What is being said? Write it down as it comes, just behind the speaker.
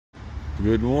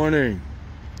Good morning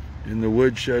in the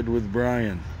woodshed with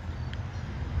Brian.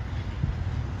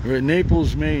 We're at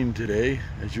Naples, Maine today,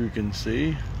 as you can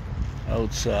see,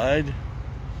 outside,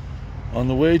 on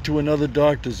the way to another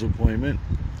doctor's appointment.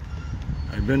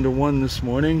 I've been to one this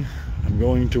morning. I'm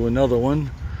going to another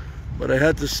one, but I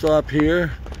had to stop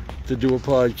here to do a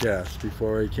podcast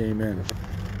before I came in.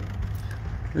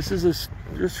 This is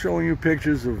just showing you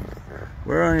pictures of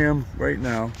where I am right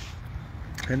now,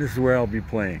 and this is where I'll be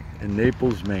playing, in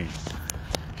Naples, Maine.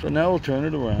 So now we'll turn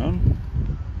it around,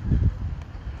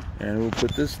 and we'll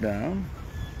put this down,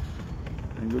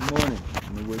 and good morning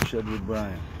in the woodshed with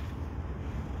Brian.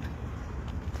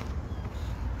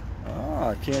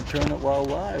 I can't turn it while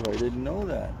live. I didn't know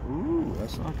that. Ooh,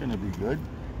 that's not going to be good.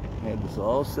 I had this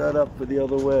all set up for the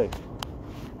other way.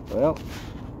 Well,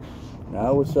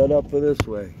 now we're set up for this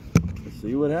way. Let's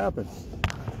see what happens.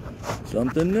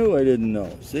 Something new I didn't know.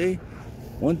 See?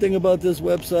 One thing about this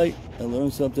website, I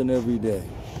learn something every day.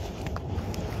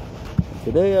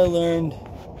 Today I learned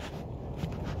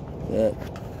that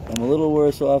I'm a little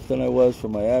worse off than I was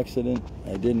from my accident.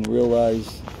 I didn't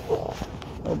realize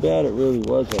how bad it really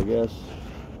was, I guess.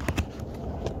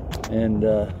 And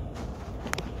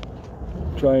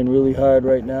trying really hard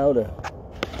right now to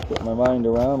put my mind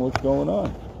around what's going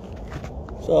on.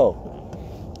 So,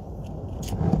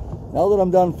 now that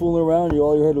I'm done fooling around,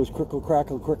 all you heard was crickle,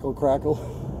 crackle, crickle, crackle.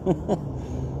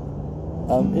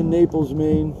 I'm in Naples,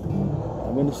 Maine.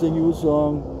 I'm going to sing you a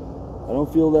song. I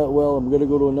don't feel that well. I'm going to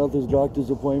go to another doctor's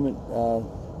appointment.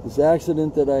 This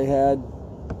accident that I had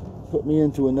put me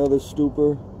into another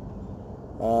stupor.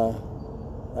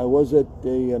 I was at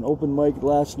an open mic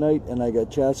last night, and I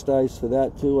got chastised for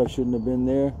that too. I shouldn't have been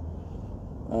there.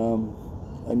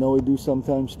 I know I do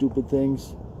sometimes stupid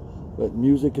things, but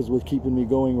music is what's keeping me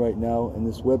going right now, and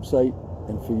this website,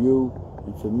 and for you,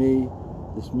 and for me,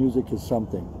 this music is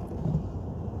something.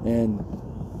 And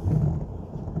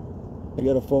I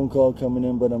got a phone call coming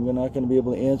in, but I'm not going to be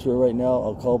able to answer it right now.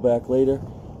 I'll call back later.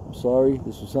 I'm sorry.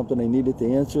 This was something I needed to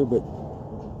answer, but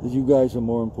you guys are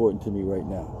more important to me right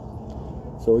now.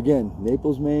 So again,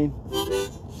 Naples, Maine,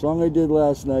 song I did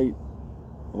last night.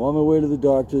 I'm on my way to the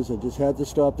doctor's. I just had to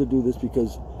stop to do this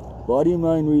because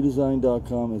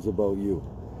bodyandmindredesign.com is about you.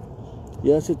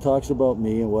 Yes, it talks about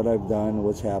me and what I've done and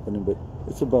what's happening, but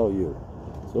it's about you.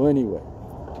 So anyway,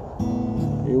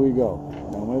 here we go.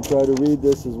 Now I'm going to try to read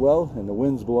this as well, and the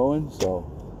wind's blowing, so...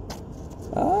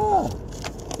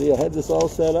 See, I had this all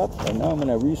set up, and now I'm going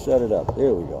to reset it up.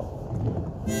 There we go.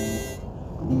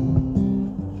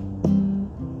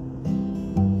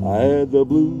 I had the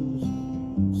blues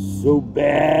so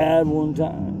bad one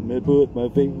time, it put my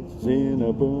face in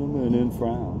a permanent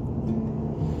frown.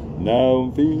 Now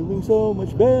I'm feeling so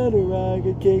much better, I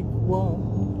could cake walk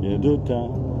into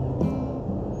town.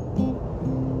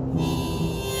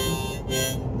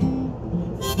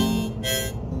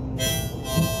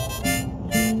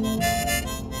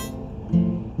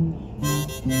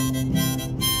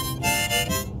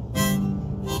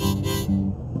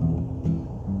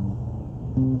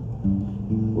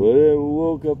 Well, I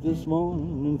woke up this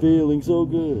morning feeling so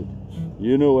good.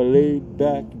 You know I laid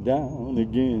back down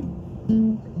again.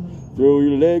 Throw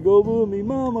your leg over me,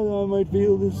 mama, I might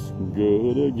feel this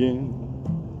good again.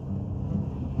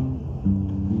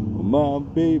 My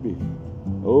baby,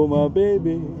 oh my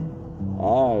baby,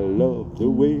 I love the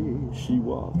way she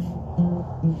walks.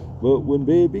 But when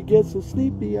baby gets so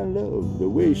sleepy, I love the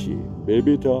way she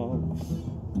baby talks.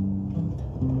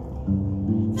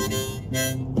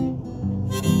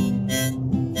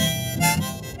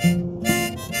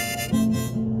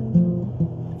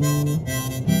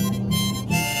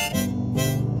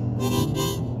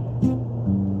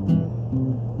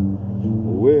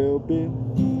 Well, baby,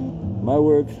 my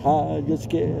work's hard, got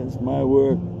scares. My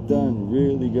work done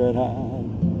really got hard.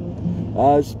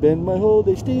 I spend my whole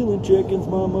day stealing chickens,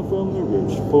 mama, from the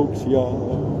rich folks'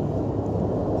 yard.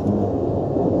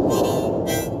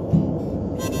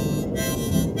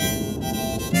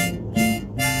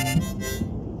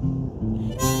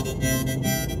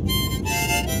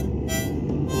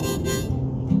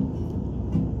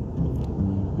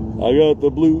 I got the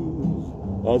blues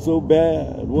so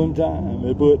bad one time,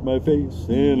 it put my face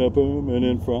in a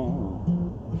permanent frown.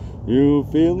 You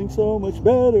feeling so much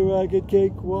better, I could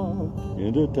cakewalk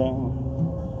into town.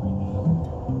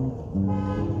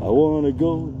 I want to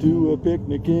go to a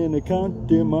picnic in the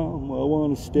country, mom. I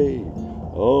want to stay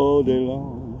all day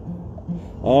long.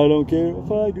 I don't care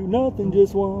if I do nothing,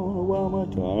 just want to while my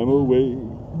time away.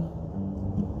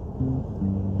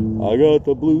 I got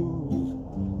the blues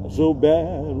so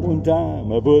bad one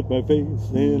time, I put my face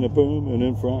in a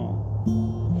permanent frown.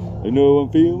 I know I'm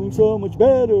feeling so much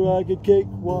better, I could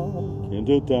cakewalk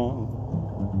into town.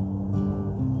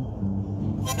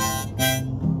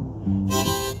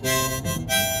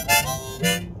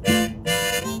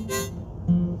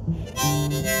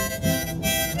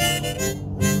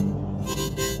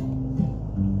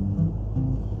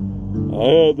 I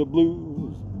had the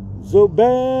blues so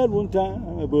bad one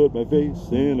time, I put my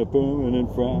face in a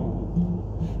permanent frown.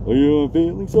 Oh, you I'm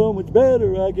feeling so much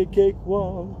better, I could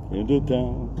cakewalk into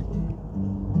town.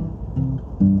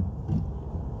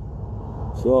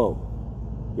 So,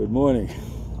 good morning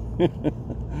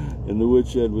in the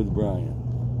woodshed with Brian.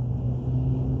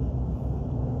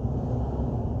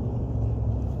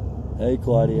 Hey,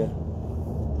 Claudia.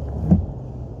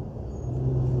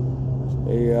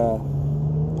 Hey,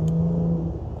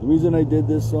 the reason I did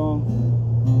this song,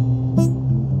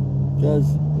 because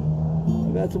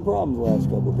I've had some problems the last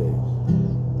couple days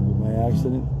with my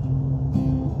accident,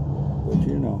 but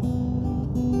you know.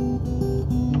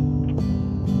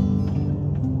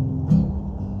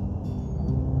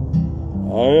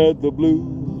 I had the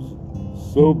blues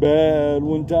so bad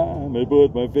one time, I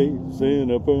put my face in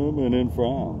a permanent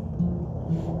frown.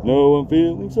 Now I'm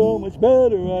feeling so much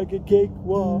better, I could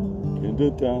cakewalk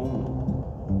into town.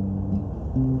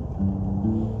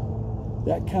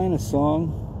 That kind of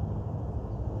song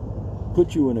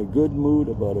puts you in a good mood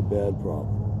about a bad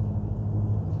problem.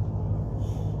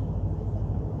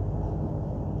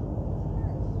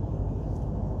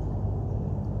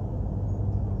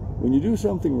 When you do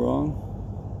something wrong,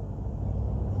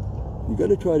 you got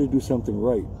to try to do something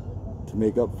right to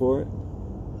make up for it.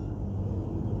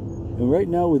 And right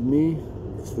now with me,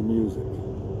 it's the music.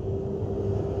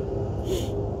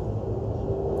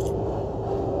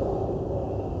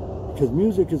 Because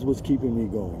music is what's keeping me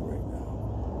going right now.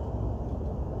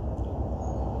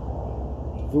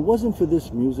 If it wasn't for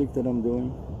this music that I'm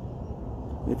doing,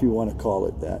 if you want to call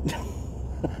it that,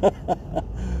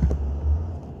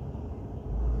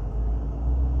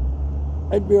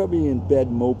 I'd be in bed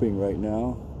moping right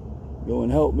now, going,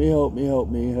 help me, help me, help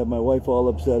me, have my wife all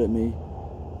upset at me,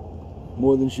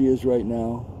 more than she is right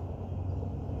now,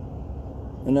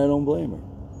 and I don't blame her.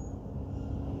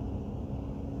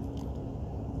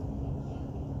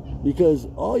 Because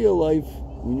all your life,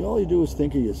 when all you do is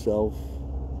think of yourself,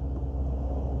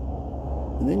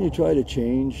 and then you try to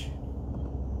change,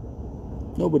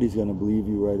 nobody's going to believe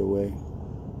you right away.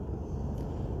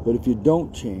 But if you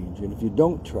don't change, and if you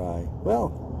don't try,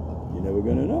 well, you're never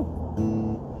going to know.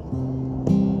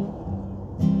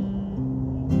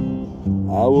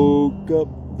 I woke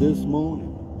up this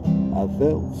morning, I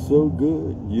felt so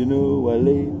good, you know, I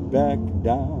laid back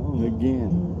down again.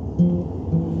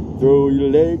 Throw your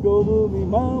leg over me,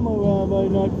 mama, I might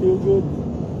not feel good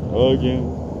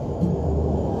again.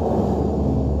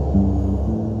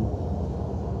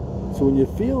 So when you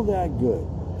feel that good,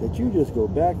 that you just go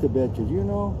back to bed, because you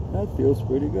know, that feels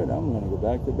pretty good. I'm going to go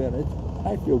back to bed.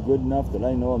 I feel good enough that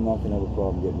I know I'm not going to have a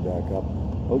problem getting back up.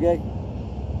 Okay?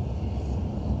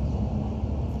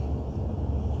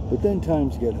 But then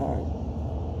times get hard.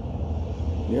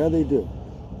 Yeah, they do.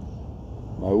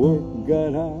 My work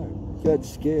got hard, got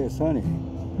scarce, honey.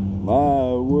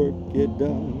 My work get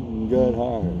done, got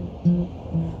hard.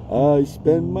 I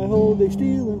spend my whole day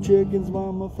stealing chickens,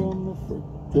 mama, from the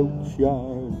fruit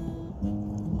yard.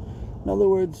 In other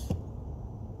words,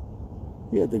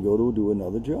 he had to go to do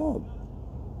another job.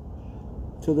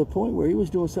 To the point where he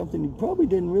was doing something he probably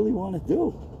didn't really want to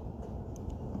do.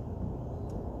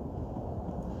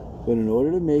 But in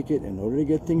order to make it, in order to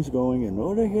get things going, in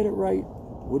order to get it right,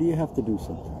 what do you have to do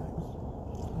sometimes?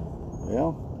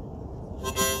 Well,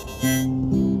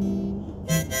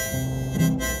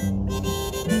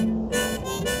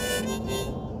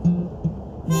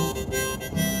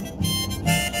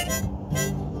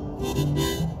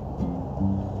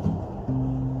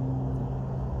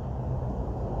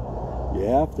 you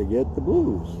have to get the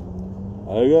blues.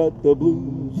 I got the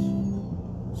blues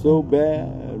so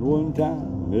bad one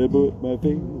time, I put my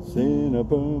face in a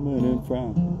permanent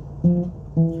frown.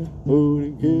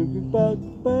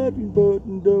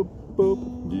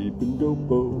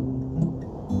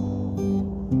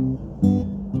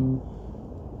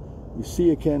 You see,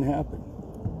 it can happen.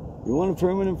 You want a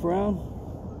permanent frown?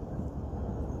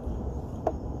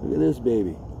 Look at this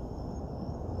baby.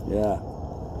 Yeah.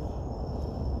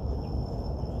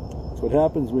 That's what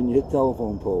happens when you hit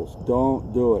telephone poles.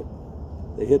 Don't do it.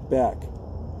 They hit back.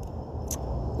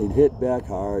 They'd hit back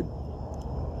hard.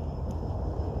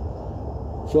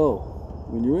 So,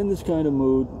 when you're in this kind of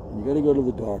mood, you got to go to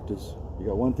the doctors. You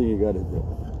got one thing you got to do.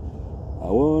 I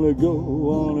want to go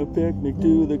on a picnic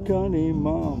to the country,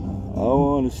 mama. I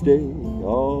want to stay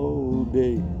all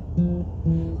day.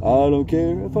 I don't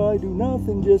care if I do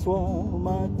nothing just while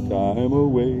my time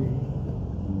away.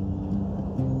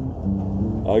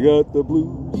 I got the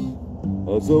blues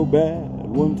so bad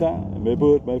one time it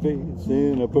put my face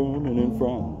in a permanent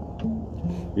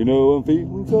frown. You know I'm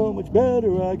feeling so much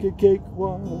better I could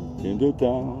cakewalk into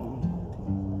town.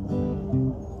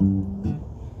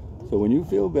 So when you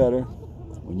feel better,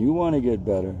 when you want to get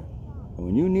better, and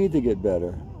when you need to get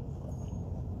better,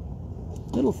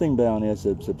 little thing down there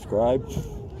said subscribe.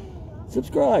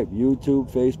 Subscribe,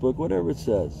 YouTube, Facebook, whatever it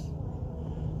says.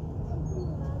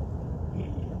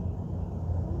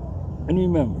 And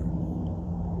remember,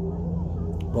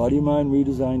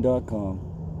 bodymindredesign.com.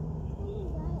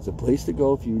 It's a place to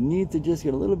go if you need to just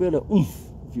get a little bit of oomph.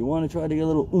 If you want to try to get a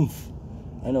little oomph.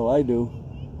 I know I do.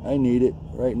 I need it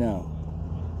right now.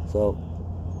 So,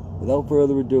 without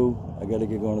further ado, I got to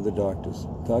get going to the doctors.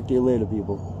 Talk to you later,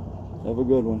 people. Have a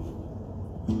good one.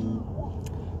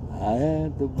 I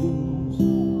had the blues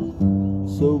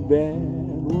so bad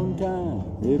one time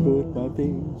it put my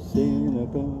face in a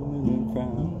permanent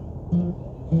frown.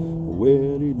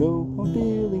 Well, you know I'm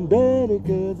feeling better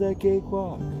 'cause I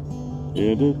cakewalk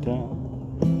into town.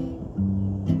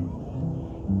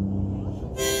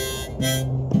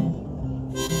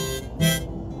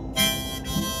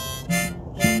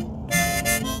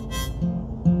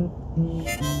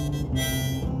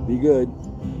 Be good.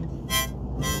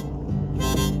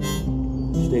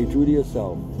 Stay true to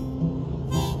yourself.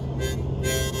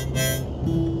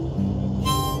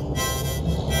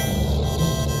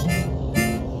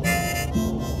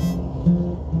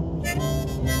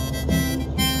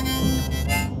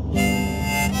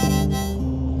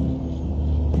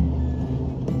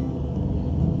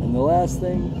 And the last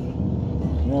thing,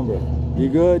 remember, be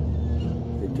good,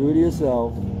 stay true to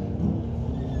yourself.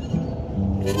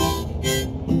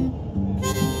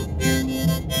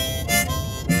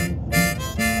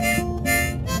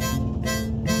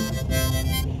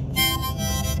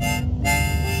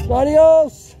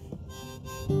 Adios!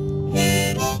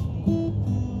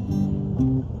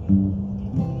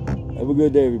 Have a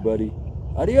good day, everybody.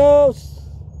 Adios!